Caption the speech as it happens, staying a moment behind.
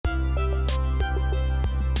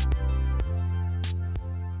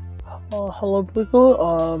Hello,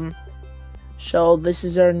 people. So this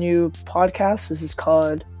is our new podcast. This is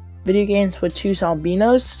called Video Games with Two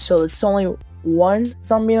Zombinos. So it's only one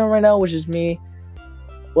Zombino right now, which is me.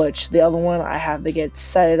 Which the other one I have to get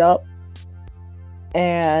set it up.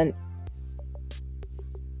 And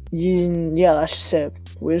yeah, that's just it.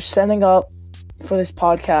 We're setting up for this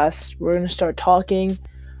podcast. We're gonna start talking.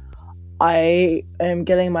 I am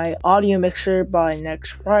getting my audio mixer by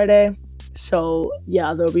next Friday. So,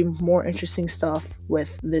 yeah, there'll be more interesting stuff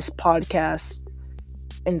with this podcast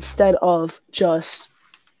instead of just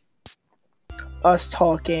us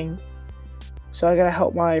talking. So, I gotta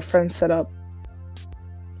help my friend set up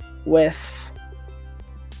with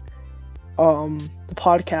the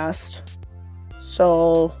podcast.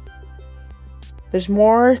 So, there's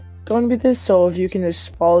more going to be this. So, if you can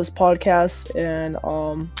just follow this podcast and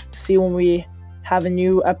see when we have a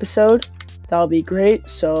new episode, that'll be great.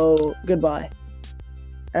 So, goodbye.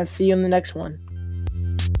 And see you in the next one.